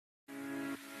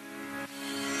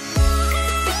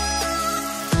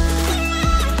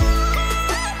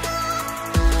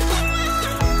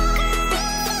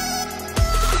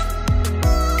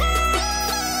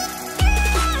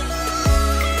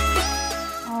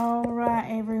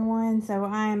So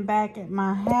I am back at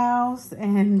my house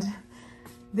and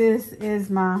this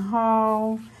is my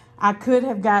haul. I could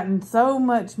have gotten so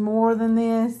much more than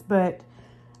this, but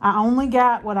I only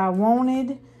got what I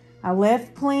wanted. I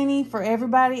left plenty for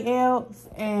everybody else,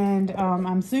 and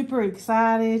I'm super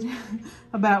excited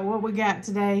about what we got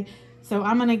today. So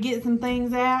I'm gonna get some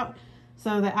things out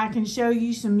so that I can show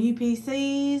you some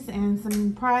UPCs and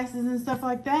some prices and stuff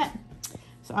like that.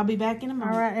 So I'll be back in a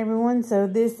moment. All right, everyone, so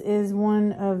this is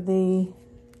one of the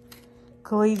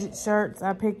collegiate shirts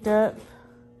I picked up.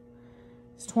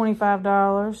 It's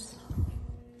 $25.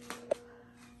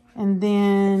 And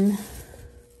then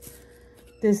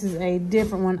this is a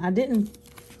different one. I didn't,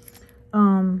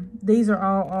 these are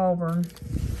all Auburn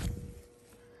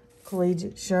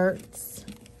collegiate shirts.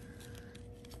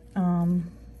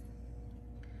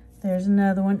 There's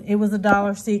another one. It was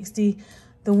 $1.60.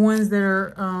 The ones that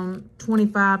are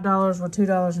 $25 were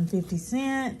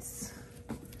 $2.50.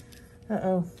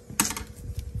 Uh-oh.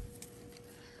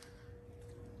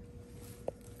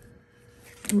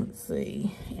 Let's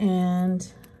see. And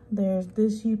there's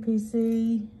this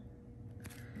UPC.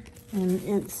 And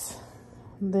it's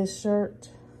this shirt.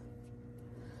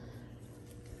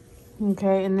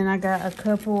 Okay, and then I got a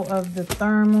couple of the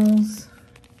thermals.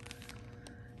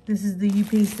 This is the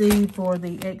UPC for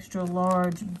the extra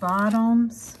large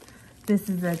bottoms. This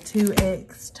is a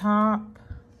 2X top.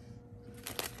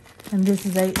 And this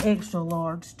is a extra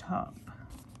large top.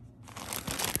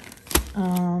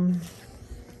 All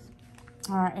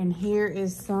right, and here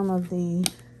is some of the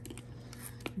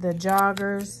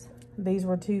joggers. These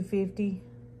were $2.50.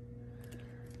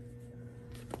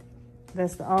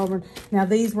 That's the Auburn. Now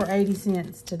these were 80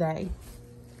 cents today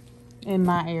in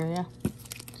my area.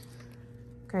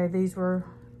 Okay, these were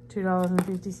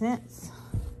 $2.50.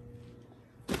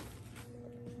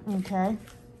 Okay.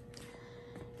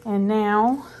 And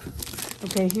now,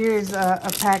 okay, here's a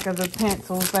pack of the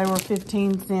pencils. They were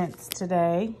 15 cents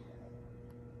today.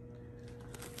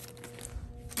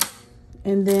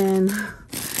 And then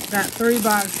got 3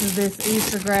 boxes of this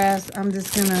Easter grass. I'm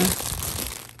just gonna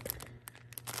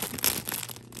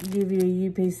give you a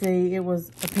UPC. It was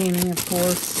a penny, of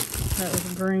course. That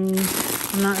was green.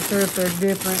 I'm not sure if they're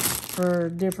different for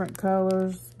different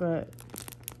colors, but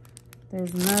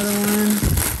there's another one.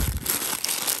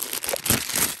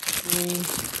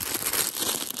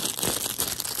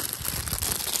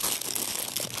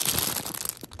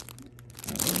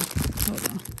 Hold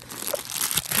on.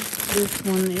 This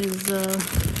one is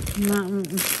not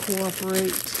wanting to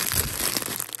cooperate.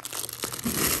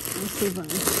 Let's see if I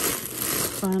can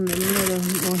find another.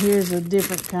 Well, here's a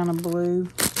different kind of blue.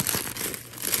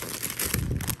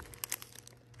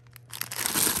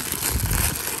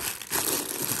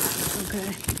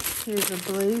 Okay, here's a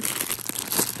blue.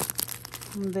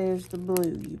 And there's the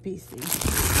blue UPC.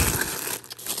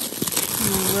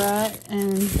 Alright,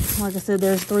 and like I said,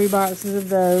 there's 3 boxes of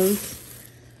those.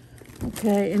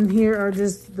 Okay, and here are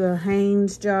just the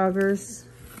Hanes joggers.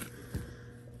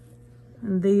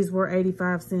 And these were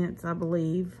 85 cents, I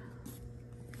believe.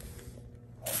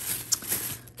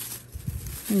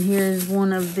 And here's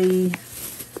one of the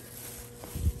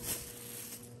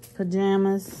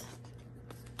pajamas.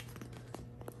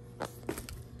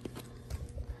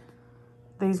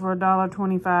 These were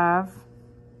 $1.25.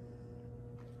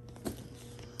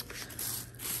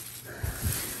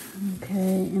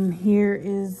 Okay, and here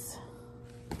is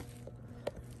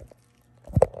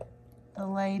the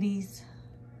ladies.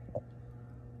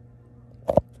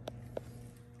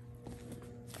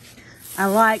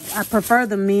 I prefer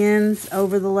the men's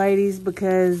over the ladies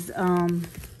because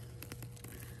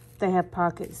they have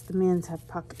pockets. The men's have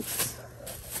pockets.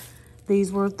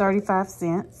 These were 35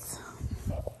 cents.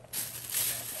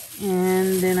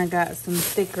 And then I got some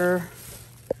thicker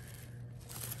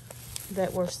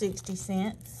that were 60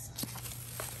 cents.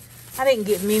 I didn't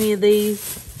get many of these.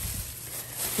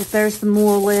 If there's some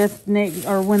more left next,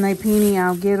 or when they penny,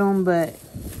 I'll get them. But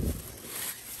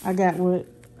I got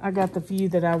the few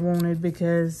that I wanted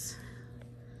because,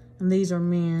 and these are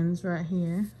men's right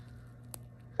here.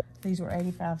 These were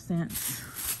 85 cents,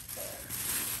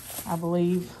 I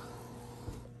believe.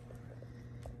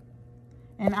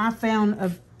 And I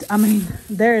found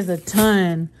there's a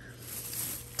ton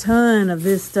of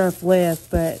this stuff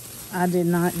left, but I did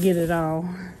not get it all.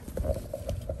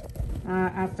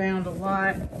 I found a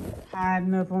lot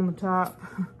hiding up on the top.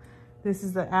 This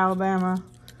is the Alabama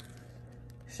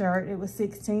shirt. It was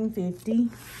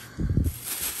 $16.50.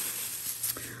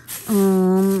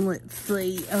 Let's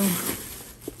see. Oh,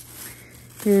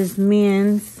 here's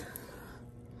men's.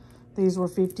 These were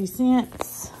 50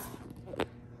 cents.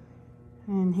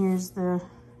 And here's the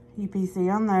UPC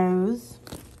on those.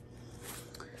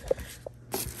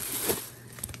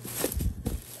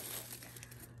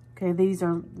 Okay, these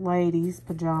are ladies'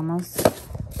 pajamas.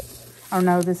 Oh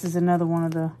no, this is another one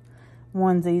of the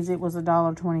onesies. It was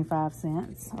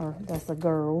 $1.25, or that's the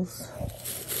girls.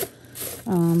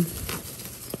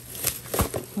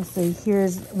 Let's see,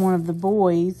 here's one of the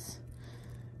boys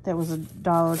that was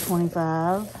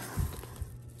 $1.25.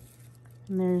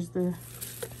 And there's the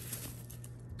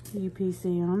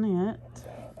UPC on it.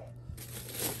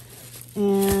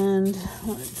 And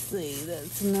let's see,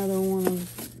 that's another one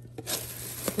of,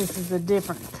 this is a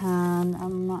different kind.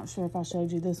 I'm not sure if I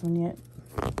showed you this one yet.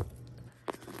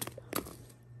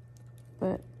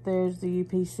 But there's the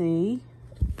UPC.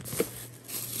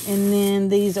 And then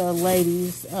these are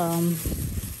ladies'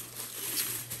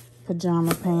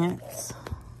 pajama pants.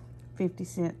 50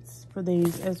 cents for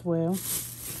these as well.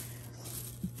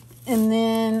 And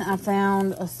then I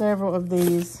found several of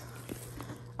these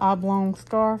oblong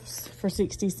scarves for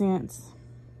 60 cents.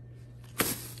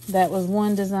 That was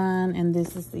one design, and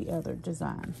this is the other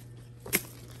design.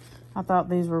 I thought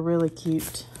these were really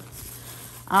cute.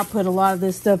 I'll put a lot of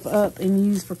this stuff up and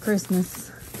use for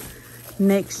Christmas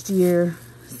next year.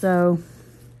 So,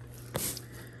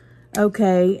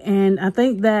 okay, and I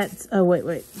think that's, oh,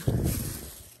 wait.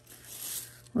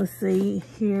 Let's see,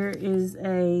 here is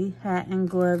a hat and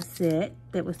glove set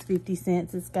that was 50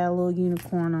 cents. It's got a little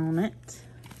unicorn on it.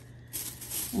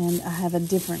 And I have a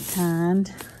different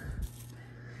kind.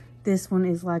 This one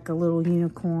is like a little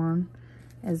unicorn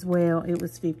as well. It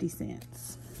was 50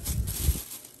 cents.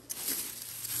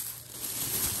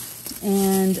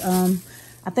 And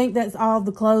I think that's all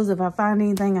the clothes. If I find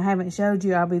anything I haven't showed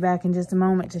you, I'll be back in just a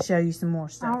moment to show you some more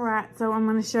stuff. All right, so I'm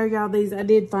going to show y'all these. I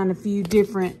did find a few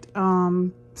different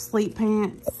sleep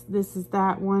pants. This is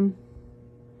that one.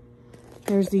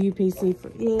 There's the UPC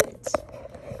for it.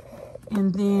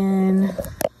 And then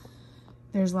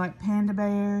there's like panda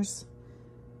bears.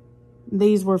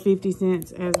 These were 50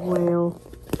 cents as well.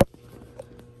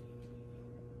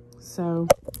 So,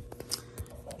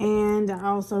 and I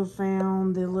also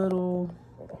found the little,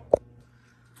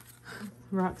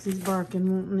 Roxy's barking,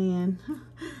 wanting in.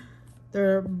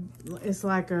 It's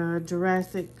like a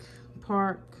Jurassic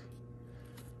Park.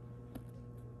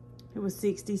 It was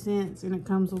 60 cents and it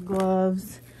comes with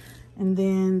gloves. And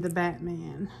then the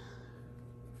Batman.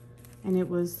 And it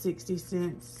was 60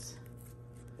 cents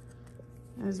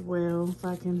as well. If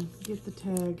I can get the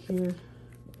tag here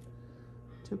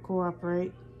to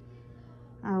cooperate.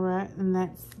 All right, and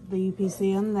that's the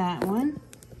UPC on that one.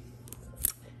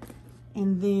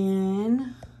 And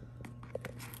then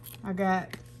I got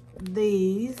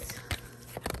these.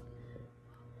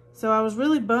 So I was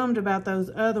really bummed about those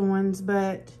other ones,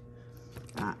 but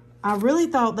I really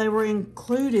thought they were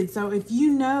included. So if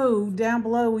you know down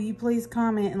below, will you please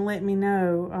comment and let me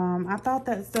know? I thought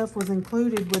that stuff was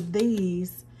included with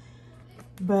these,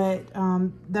 but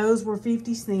those were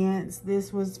 50 cents.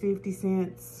 This was 50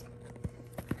 cents.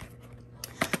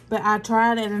 But I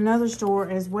tried at another store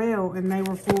as well, and they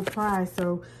were full price.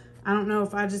 So I don't know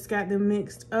if I just got them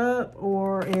mixed up,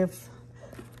 or if,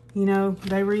 you know,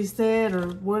 they reset or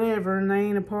whatever, and they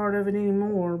ain't a part of it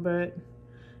anymore. But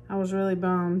I was really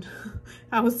bummed.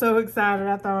 I was so excited.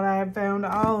 I thought I had found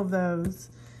all of those.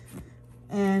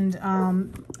 And,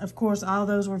 of course, all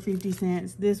those were 50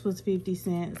 cents. This was 50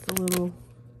 cents, the little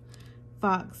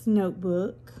Fox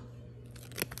notebook.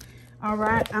 All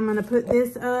right, I'm going to put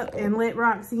this up and let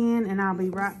Roxy in, and I'll be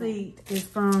right back. It's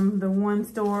from the one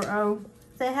store. Oh,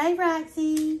 say hey,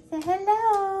 Roxy. Say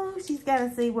hello. She's got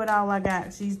to see what all I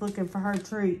got. She's looking for her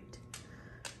treat.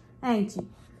 Ain't you?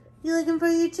 You looking for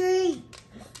your treat?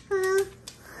 Huh?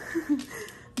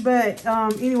 But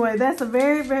anyway, that's a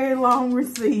very, very long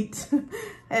receipt,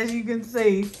 as you can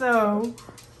see. So,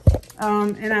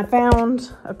 and I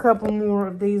found a couple more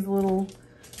of these little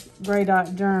gray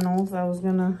dot journals. I was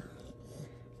going to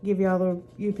give y'all the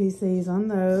UPCs on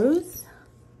those.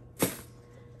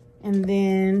 And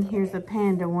then here's a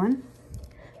panda one.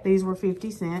 These were 50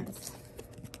 cents.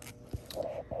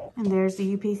 And there's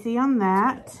the UPC on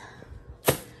that.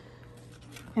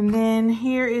 And then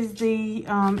here is the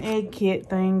egg kit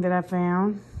thing that I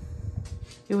found.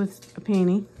 It was a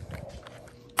penny.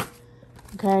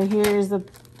 Okay, here's the,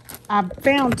 I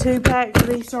found 2 packs of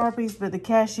these Sharpies, but the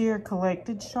cashier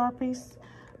collected Sharpies.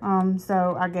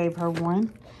 So I gave her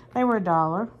one. They were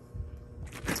 $1.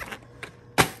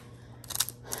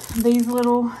 These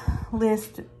little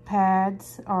list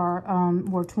pads are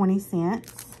were 20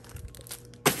 cents.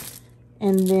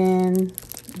 And then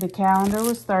the calendar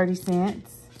was 30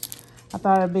 cents. I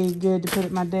thought it'd be good to put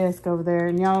at my desk over there.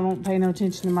 And y'all don't pay no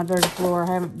attention to my dirty floor.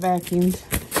 I haven't vacuumed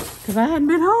because I hadn't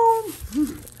been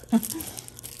home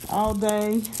all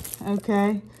day.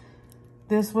 Okay.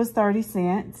 this was 30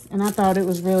 cents, and I thought it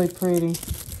was really pretty.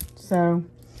 So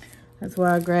that's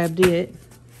why I grabbed it.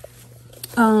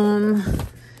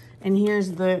 And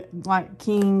here's the like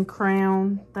king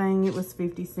crown thing. It was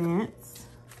 50 cents.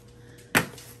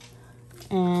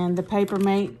 And the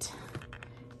Papermate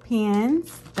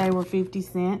pens, they were 50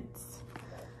 cents.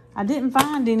 I didn't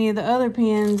find any of the other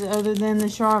pens other than the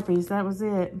Sharpies. That was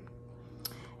it.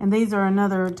 And these are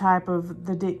another type of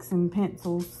the Dixon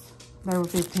pencils. They were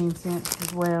 15 cents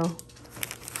as well.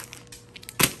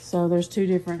 So there's two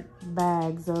different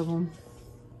bags of them.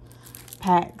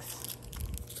 Packs.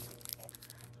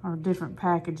 Or different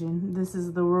packaging. This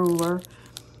is the ruler.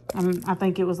 I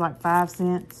think it was like 5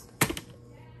 cents.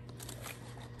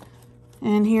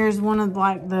 And here's one of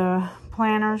like the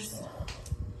planners,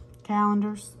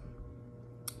 calendars.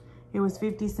 It was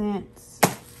 50 cents.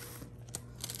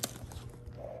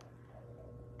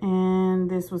 And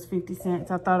this was 50 cents.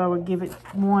 I thought I would give it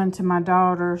one to my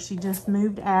daughter. She just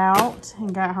moved out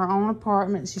and got her own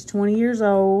apartment. She's 20 years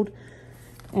old.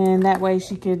 And that way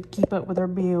she could keep up with her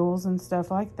bills and stuff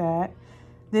like that.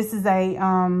 This is a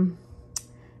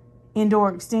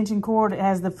indoor extension cord. It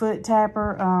has the foot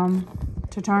tapper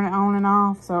to turn it on and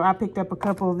off. So I picked up a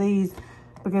couple of these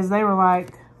because they were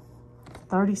like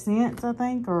 30 cents, I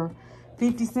think, or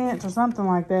 50 cents or something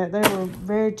like that. They were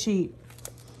very cheap.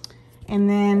 And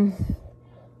then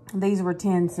these were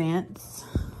 10 cents.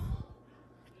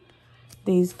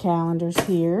 These calendars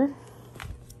here.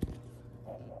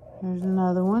 There's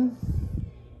another one.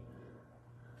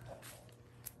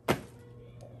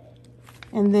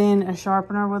 And then a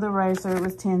sharpener with eraser. It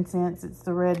was 10 cents. It's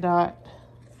the Red Dot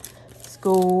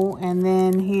School. And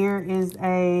then here is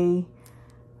a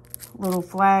little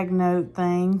flag note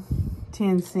thing.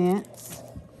 10 cents.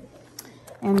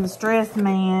 And the Stress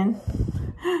Man.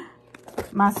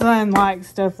 My son likes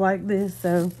stuff like this,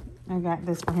 so I got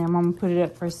this for him. I'm going to put it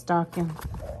up for his stocking.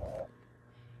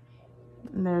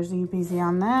 There's UPC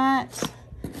on that.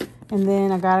 And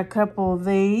then I got a couple of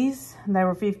these. They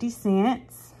were 50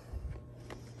 cents.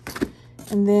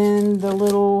 And then the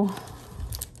little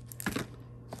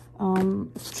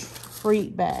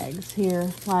treat bags here.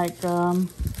 Like the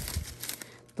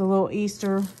little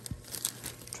Easter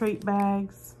treat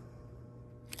bags.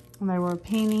 And they were a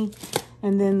penny.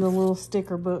 And then the little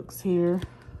sticker books here.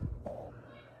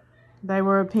 They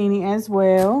were a penny as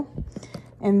well.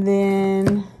 And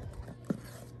then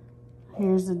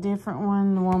here's a different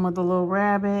one, the one with the little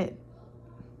rabbit.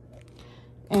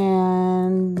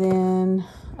 And then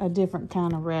a different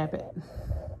kind of rabbit.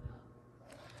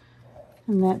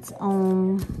 And that's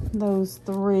on those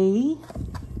three.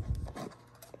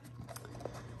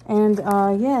 And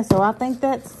yeah, so I think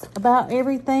that's about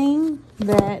everything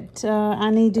that I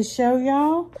need to show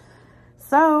y'all.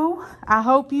 So I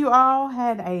hope you all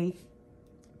had a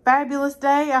fabulous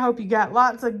day. I hope you got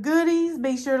lots of goodies.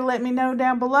 Be sure to let me know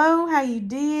down below how you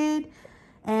did.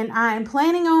 And I am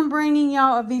planning on bringing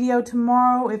y'all a video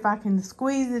tomorrow if I can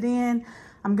squeeze it in.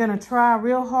 I'm going to try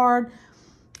real hard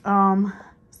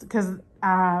because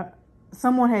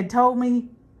someone had told me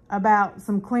about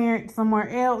some clearance somewhere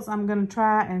else. I'm going to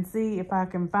try and see if I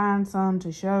can find some to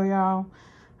show y'all.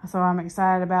 So I'm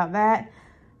excited about that.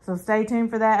 So stay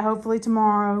tuned for that, hopefully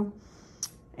tomorrow.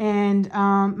 And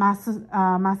my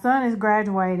son is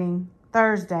graduating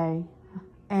Thursday.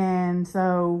 And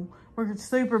so we're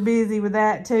super busy with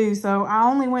that too. So I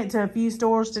only went to a few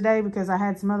stores today because I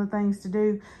had some other things to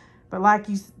do. But like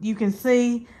you can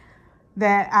see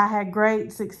that I had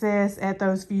great success at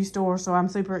those few stores. So I'm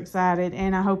super excited.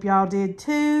 And I hope y'all did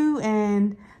too.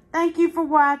 And thank you for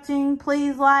watching.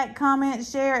 Please like, comment,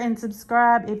 share, and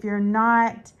subscribe if you're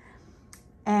not.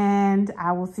 And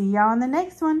I will see y'all in the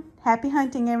next one. Happy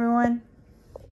hunting, everyone.